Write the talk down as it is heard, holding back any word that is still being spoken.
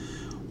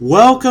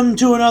Welcome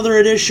to another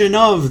edition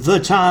of the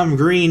Tom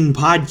Green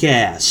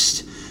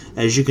Podcast.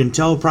 As you can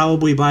tell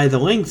probably by the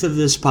length of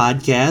this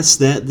podcast,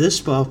 that this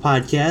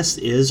podcast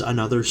is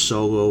another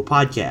solo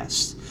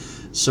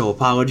podcast. So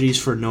apologies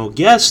for no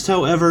guest.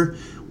 However,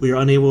 we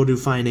are unable to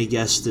find a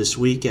guest this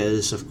week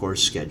as, of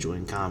course,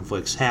 scheduling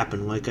conflicts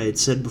happen, like I had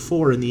said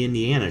before in the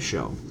Indiana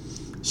show.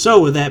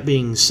 So with that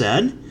being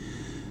said,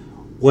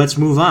 let's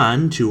move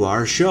on to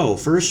our show.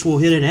 First, we'll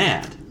hit an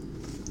ad.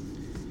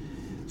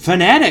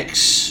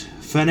 Fanatics.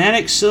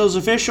 Fanatics sells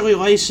officially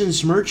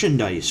licensed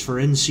merchandise for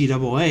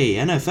NCAA,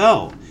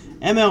 NFL,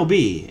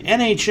 MLB,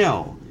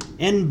 NHL,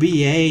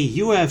 NBA,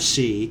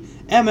 UFC,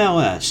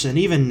 MLS, and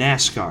even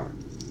NASCAR.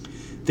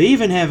 They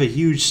even have a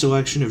huge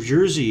selection of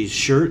jerseys,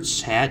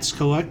 shirts, hats,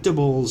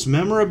 collectibles,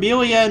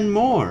 memorabilia, and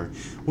more,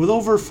 with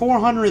over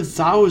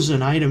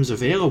 400,000 items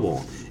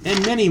available,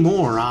 and many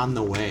more on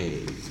the way.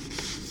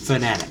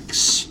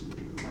 Fanatics.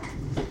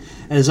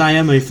 As I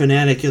am a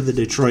fanatic of the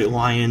Detroit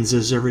Lions,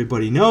 as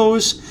everybody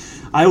knows,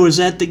 I was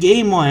at the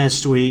game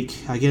last week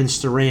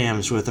against the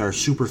Rams with our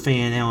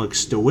superfan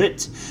Alex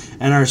DeWitt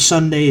and our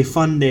Sunday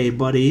Fun Day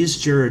buddies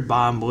Jared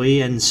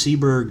Bombley and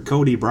Seaberg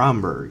Cody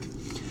Bromberg.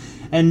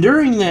 And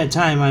during that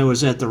time I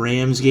was at the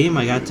Rams game,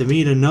 I got to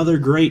meet another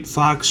great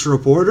Fox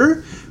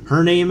reporter.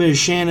 Her name is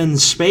Shannon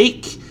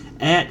Spake,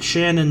 at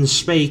Shannon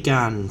Spake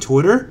on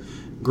Twitter.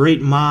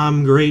 Great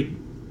mom, great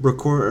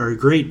recorder,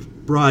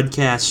 great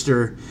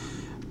broadcaster,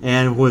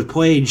 and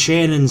played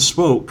Shannon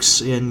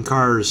Spokes in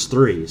Cars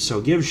 3. So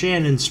give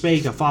Shannon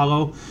Spake a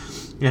follow,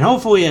 and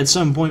hopefully at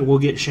some point we'll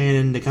get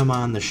Shannon to come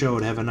on the show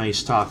to have a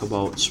nice talk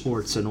about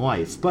sports and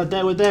life. But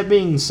with that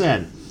being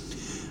said,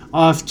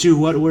 off to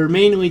what we're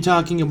mainly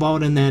talking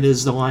about, and that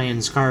is the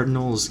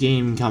Lions-Cardinals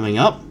game coming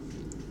up.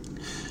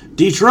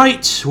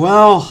 Detroit,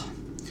 well,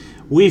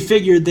 we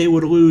figured they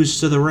would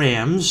lose to the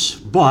Rams,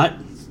 but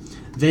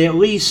they at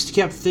least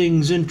kept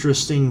things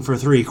interesting for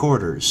 3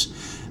 quarters.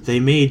 They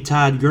made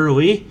Todd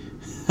Gurley,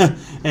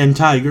 and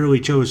Todd Gurley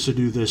chose to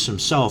do this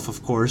himself,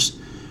 of course,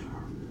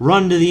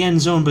 run to the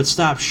end zone but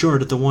stopped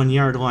short at the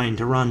 1-yard line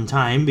to run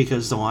time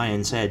because the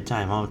Lions had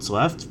timeouts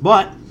left.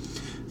 But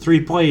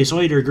 3 plays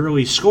later,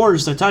 Gurley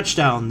scores the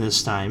touchdown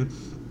this time,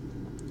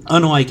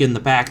 unlike in the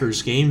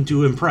Packers game,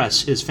 to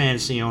impress his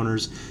fantasy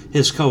owners,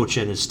 his coach,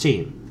 and his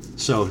team.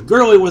 So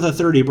Gurley with a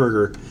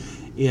 30-burger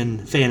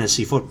in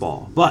fantasy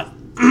football. But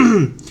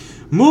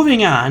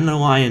moving on, the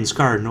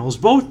Lions-Cardinals,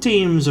 both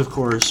teams, of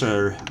course,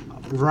 are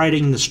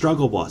riding the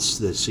struggle bus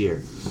this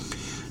year.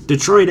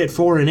 Detroit at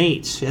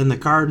 4-8, and the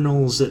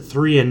Cardinals at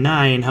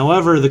 3-9.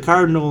 However, the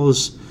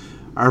Cardinals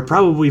are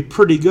probably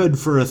pretty good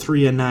for a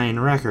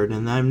 3-9 record,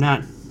 and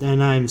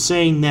I'm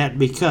saying that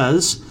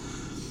because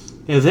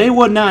if they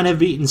would not have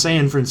beaten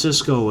San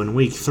Francisco in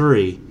Week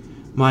 3,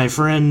 my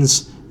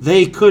friends,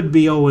 they could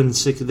be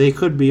 0-6. They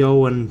could be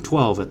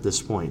 0-12 at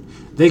this point.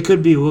 They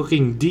could be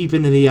looking deep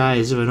into the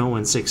eyes of an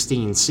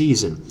 0-16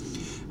 season.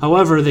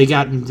 However, they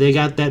got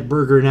that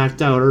burger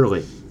knocked out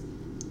early,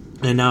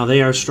 and now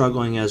they are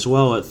struggling as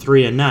well at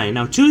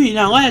 3-9.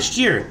 Now, last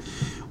year,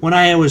 when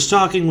I was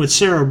talking with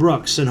Sarah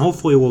Brooks, and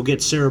hopefully we'll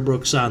get Sarah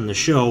Brooks on the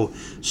show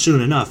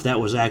soon enough. That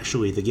was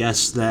actually the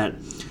guest that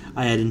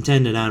I had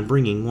intended on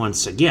bringing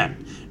once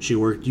again. She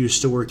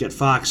used to work at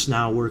Fox,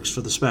 now works for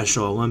the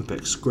Special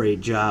Olympics.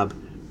 Great job.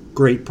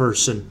 Great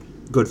person,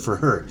 good for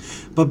her.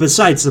 But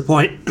besides the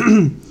point,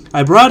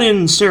 I brought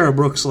in Sarah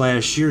Brooks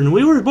last year, and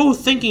we were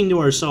both thinking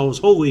to ourselves,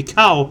 holy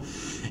cow,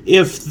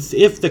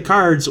 if the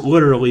Cards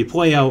literally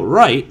play out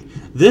right,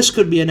 this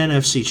could be an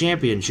NFC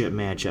Championship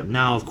matchup.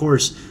 Now, of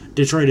course,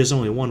 Detroit has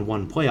only won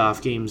 1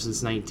 playoff game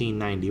since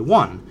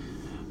 1991.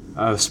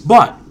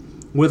 But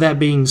with that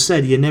being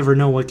said, you never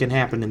know what can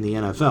happen in the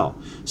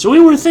NFL. So we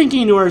were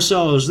thinking to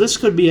ourselves, this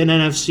could be an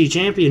NFC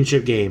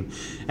Championship game.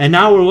 And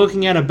now we're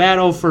looking at a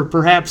battle for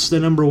perhaps the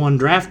number 1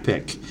 draft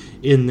pick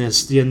in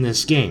this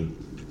game.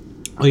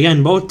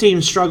 Again, both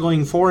teams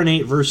struggling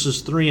 4-8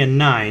 versus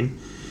 3-9.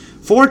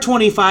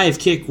 425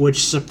 kick,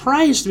 which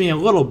surprised me a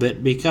little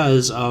bit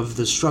because of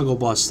the struggle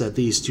bus that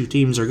these two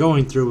teams are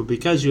going through, but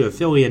because you have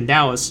Philly and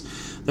Dallas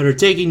that are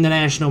taking the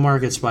national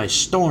markets by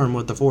storm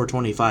with the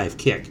 425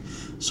 kick.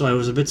 So I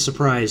was a bit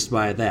surprised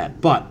by that.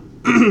 But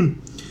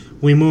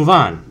we move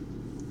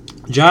on.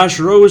 Josh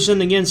Rosen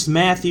against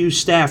Matthew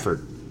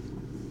Stafford.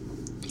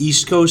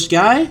 East Coast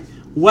guy,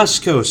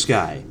 West Coast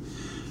guy.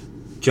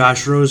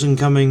 Josh Rosen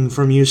coming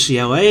from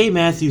UCLA,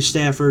 Matthew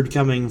Stafford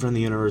coming from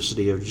the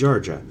University of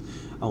Georgia.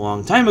 A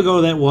long time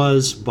ago that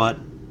was, but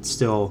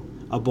still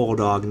a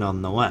Bulldog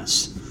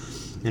nonetheless.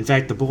 In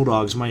fact, the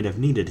Bulldogs might have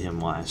needed him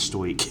last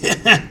week.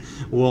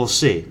 We'll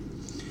see.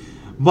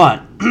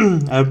 But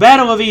a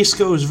battle of East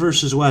Coast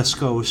versus West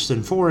Coast,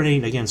 and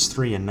 4-8 against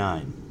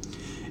 3-9.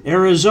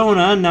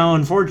 Arizona, now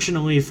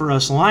unfortunately for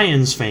us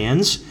Lions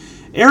fans,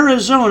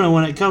 Arizona,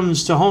 when it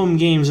comes to home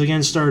games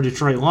against our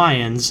Detroit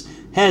Lions,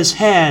 has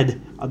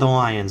had the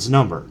Lions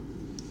number.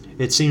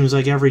 It seems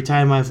like every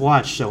time I've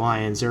watched a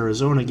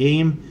Lions-Arizona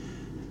game,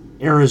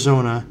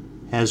 Arizona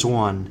has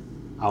won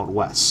out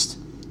west.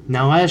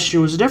 Now, last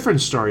year was a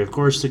different story. Of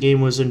course, the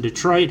game was in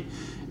Detroit,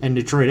 and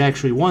Detroit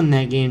actually won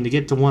that game to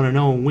get to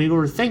 1-0, and we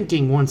were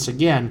thinking once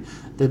again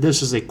that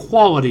this is a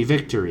quality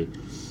victory.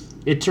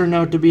 It turned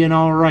out to be an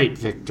alright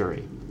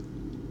victory.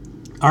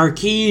 Our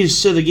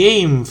keys to the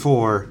game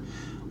for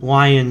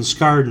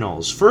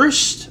Lions-Cardinals.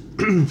 First,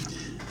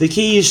 the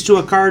keys to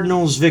a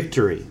Cardinals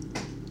victory.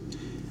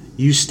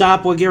 You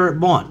stop LeGarrette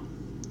Blount,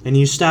 and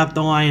you stop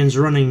the Lions'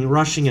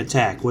 rushing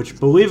attack, which,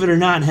 believe it or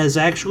not, has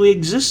actually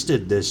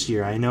existed this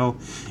year. I know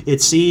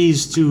it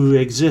ceased to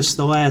exist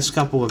the last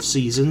couple of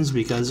seasons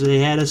because they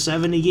had a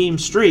 70-game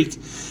streak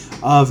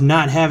of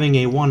not having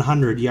a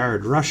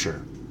 100-yard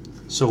rusher.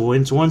 So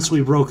once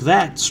we broke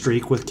that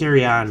streak with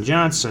Kerryon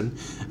Johnson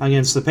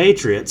against the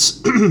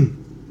Patriots,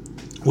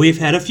 we've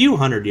had a few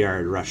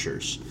 100-yard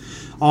rushers.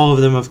 All of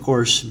them, of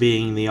course,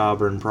 being the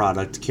Auburn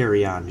product,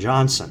 Kerryon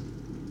Johnson.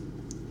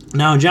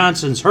 Now,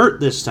 Johnson's hurt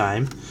this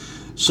time,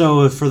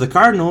 so for the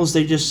Cardinals,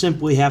 they just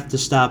simply have to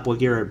stop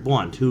LeGarrette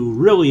Blount, who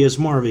really is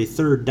more of a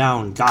third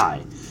down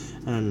guy.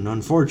 And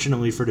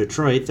unfortunately for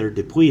Detroit, they're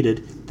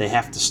depleted. They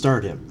have to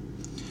start him.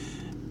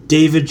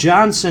 David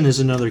Johnson is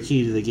another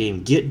key to the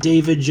game. Get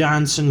David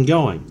Johnson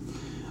going.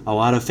 A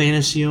lot of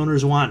fantasy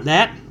owners want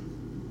that,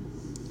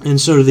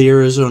 and so do the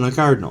Arizona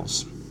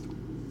Cardinals.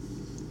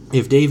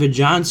 If David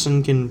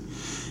Johnson can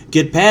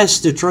get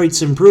past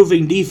Detroit's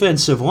improving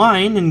defensive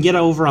line and get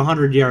over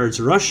 100 yards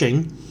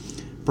rushing,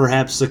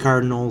 perhaps the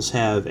Cardinals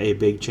have a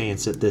big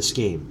chance at this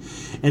game.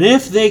 And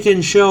if they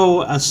can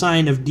show a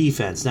sign of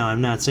defense, now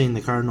I'm not saying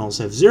the Cardinals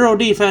have zero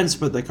defense,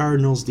 but the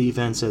Cardinals'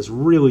 defense has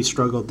really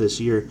struggled this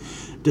year,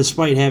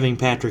 despite having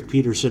Patrick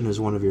Peterson as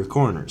one of your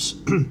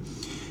corners.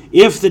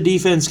 If the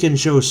defense can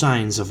show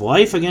signs of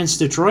life against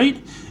Detroit,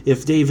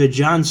 if David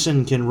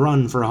Johnson can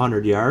run for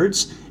 100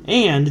 yards,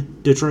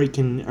 and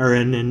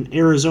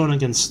Arizona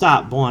can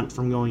stop Blount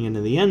from going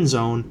into the end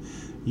zone,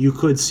 you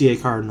could see a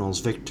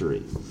Cardinals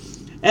victory.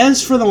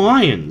 As for the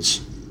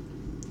Lions,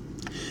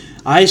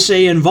 I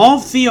say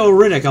involve Theo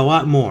Riddick a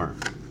lot more.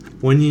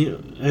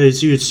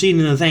 As you had seen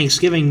in the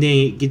Thanksgiving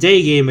Day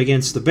game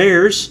against the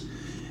Bears,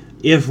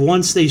 if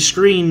once they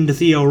screened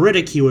Theo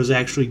Riddick, he was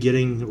actually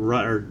getting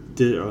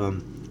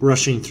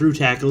rushing through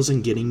tackles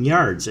and getting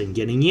yards and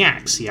getting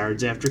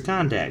yards after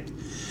contact.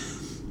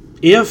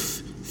 If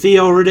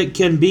Theo Riddick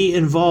can be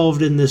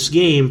involved in this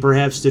game,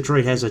 perhaps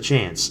Detroit has a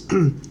chance.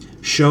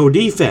 Show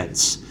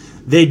defense.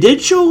 They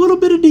did show a little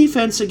bit of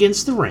defense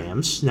against the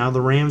Rams. Now,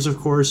 the Rams, of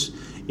course,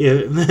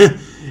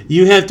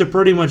 you have to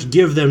pretty much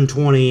give them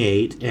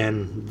 28,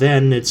 and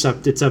then it's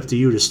up to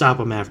you to stop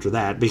them after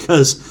that,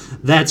 because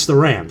that's the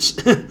Rams.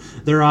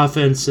 Their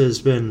offense has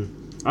been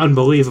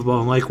unbelievable,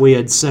 and like we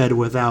had said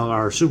without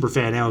our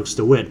superfan Alex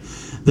DeWitt,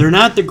 they're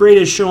not the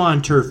greatest show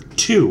on turf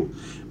 2,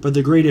 but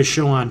the greatest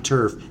show on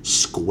turf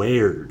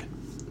squared.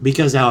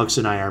 Because Alex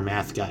and I are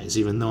math guys,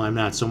 even though I'm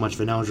not so much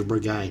of an algebra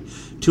guy.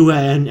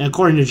 And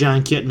according to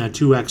John Kitten, a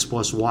 2x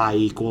plus y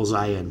equals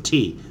int,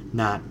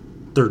 not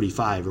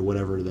 35 or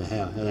whatever the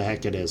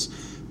heck it is.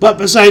 But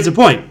besides the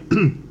point,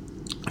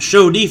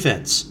 show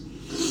defense.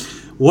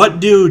 What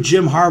do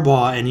Jim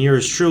Harbaugh and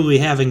yours truly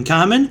have in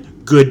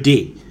common? Good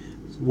D.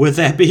 With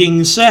that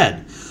being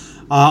said,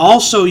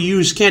 also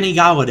use Kenny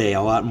Golladay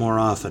a lot more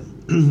often.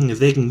 If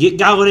they can get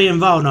Golladay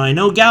involved. Now, I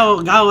know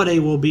Golladay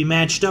will be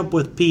matched up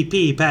with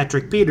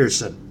Patrick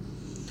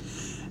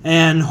Peterson.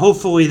 And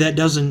hopefully that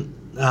isn't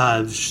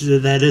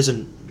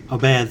a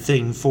bad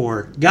thing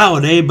for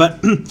Golladay,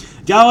 but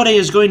Golladay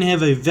is going to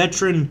have a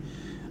veteran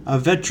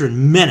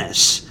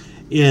menace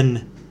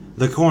in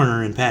the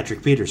corner in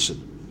Patrick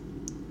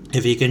Peterson.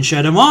 If he can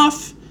shut him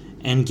off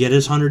and get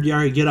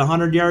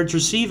 100 yards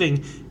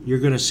receiving, you're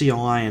going to see a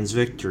Lions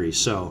victory.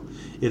 So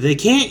if they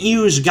can't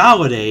use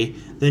Golladay,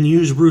 then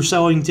use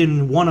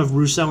one of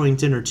Bruce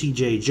Ellington or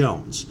T.J.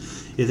 Jones.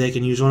 If they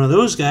can use one of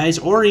those guys,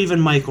 or even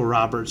Michael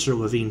Roberts or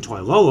Levine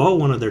Toilolo,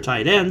 one of their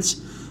tight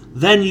ends,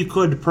 then you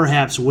could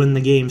perhaps win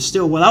the game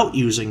still without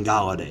using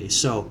Golladay.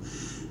 So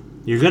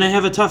you're going to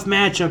have a tough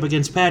matchup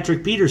against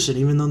Patrick Peterson,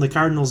 even though the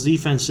Cardinals'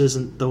 defense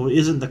isn't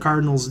the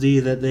Cardinals' D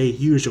that they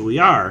usually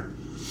are.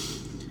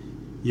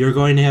 You're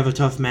going to have a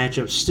tough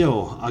matchup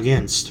still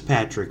against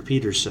Patrick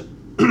Peterson.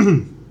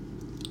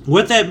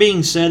 With that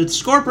being said,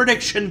 score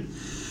prediction.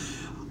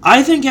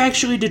 I think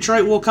actually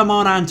Detroit will come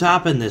out on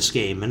top in this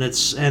game, and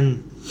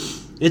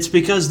it's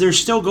because they're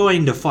still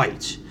going to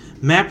fight.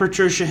 Matt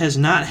Patricia has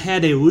not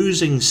had a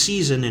losing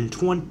season in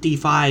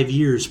 25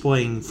 years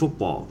playing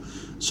football.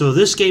 So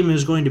this game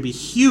is going to be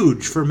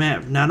huge for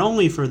Matt, not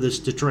only for this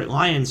Detroit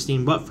Lions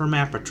team, but for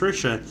Matt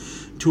Patricia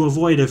to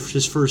avoid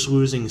his first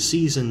losing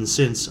season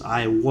since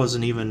I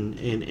wasn't even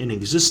in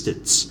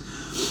existence.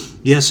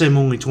 Yes, I'm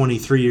only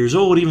 23 years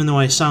old, even though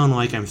I sound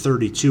like I'm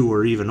 32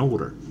 or even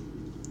older.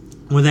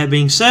 With that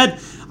being said,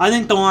 I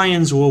think the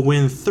Lions will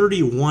win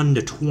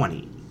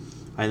 31-20.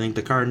 I think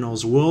the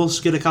Cardinals will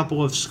get a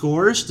couple of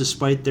scores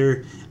despite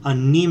their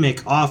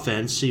anemic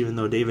offense, even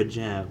though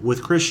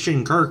with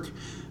Christian Kirk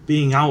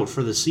being out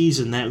for the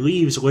season, that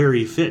leaves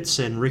Larry Fitz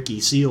and Ricky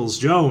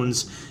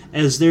Seals-Jones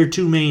as their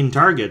two main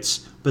targets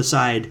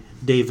beside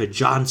David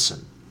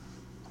Johnson.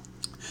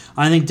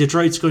 I think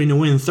Detroit's going to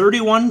win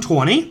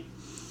 31-20.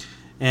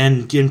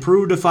 and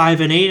improve to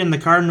 5-8, and the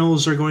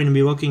Cardinals are going to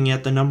be looking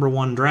at the number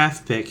 1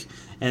 draft pick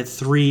at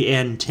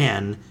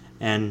 3-10,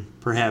 and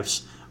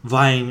perhaps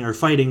vying or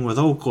fighting with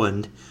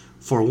Oakland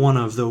for one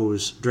of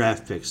those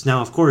draft picks.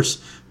 Now, of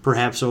course,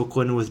 perhaps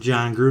Oakland with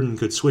John Gruden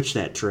could switch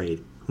that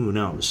trade. Who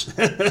knows?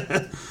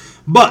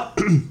 But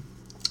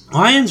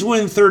Lions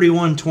win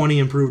 31-20,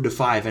 improved to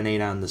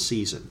 5-8 on the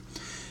season.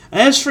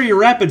 As for your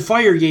rapid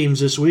fire games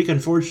this week,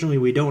 unfortunately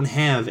we don't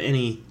have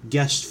any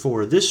guest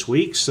for this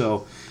week,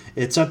 so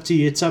it's up to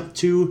you. It's up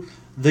to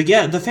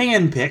the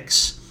fan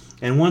picks.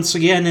 And once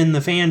again, in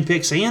the fan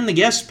picks and the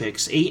guest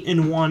picks,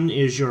 8-1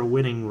 is your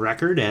winning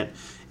record at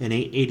an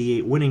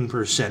 888 winning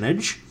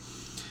percentage.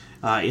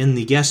 In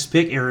the guest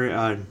pick,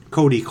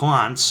 Cody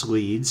Klontz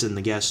leads in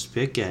the guest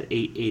pick at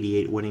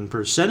 888 winning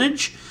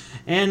percentage.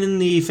 And in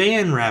the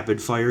fan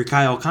rapid fire,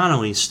 Kyle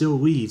Connolly still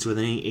leads with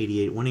an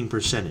 888 winning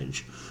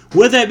percentage.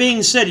 With that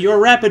being said, your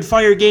rapid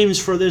fire games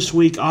for this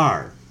week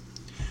are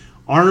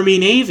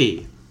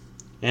Army-Navy.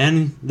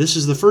 And this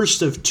is the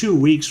first of 2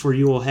 weeks where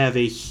you will have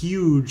a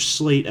huge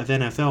slate of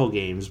NFL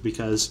games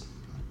because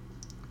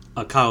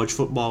college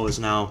football is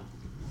now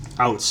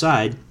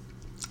outside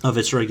of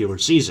its regular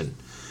season.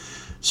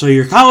 So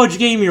your college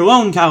game, your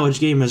lone college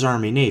game is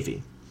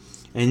Army-Navy.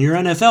 And your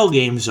NFL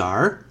games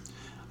are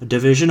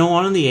Division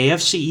 1 in the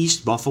AFC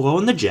East, Buffalo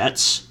and the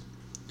Jets,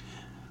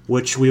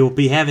 which we will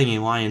be having a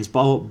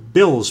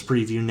Lions-Bills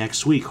preview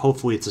next week.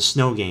 Hopefully it's a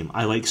snow game.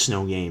 I like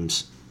snow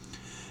games.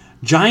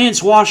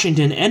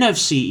 Giants-Washington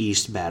NFC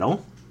East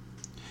battle.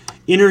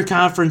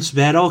 Interconference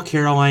battle,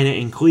 Carolina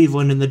and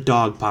Cleveland in the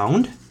Dog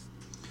Pound.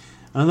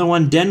 Another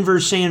one,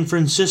 Denver-San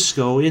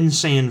Francisco in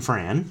San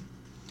Fran.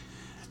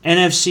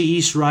 NFC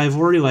East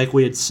rivalry, like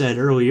we had said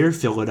earlier,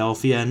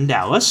 Philadelphia and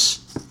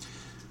Dallas.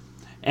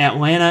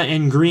 Atlanta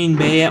and Green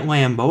Bay at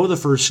Lambeau, the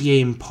first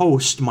game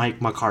post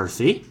Mike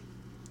McCarthy.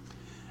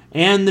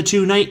 And the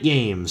 2 night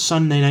games,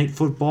 Sunday Night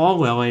Football,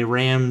 LA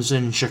Rams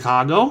and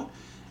Chicago.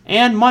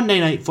 And Monday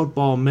Night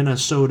Football,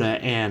 Minnesota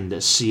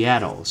and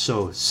Seattle.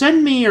 So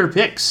send me your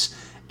picks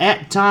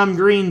at Tom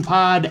Green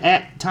Pod,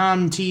 at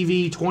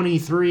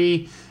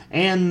TomTV23,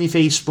 and the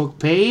Facebook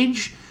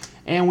page.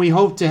 And we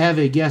hope to have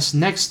a guest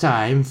next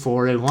time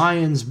for a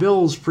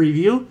Lions-Bills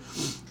preview,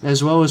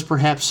 as well as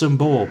perhaps some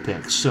bowl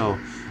picks. So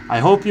I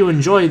hope you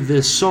enjoyed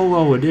this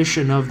solo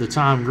edition of the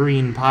Tom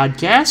Green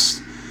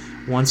Podcast.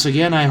 Once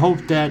again, I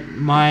hope that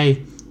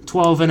my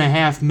 12 and a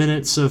half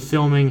minutes of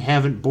filming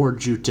haven't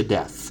bored you to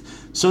death.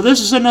 So this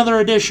is another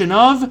edition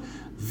of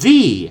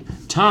the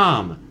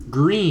Tom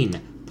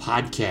Green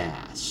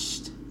Podcast.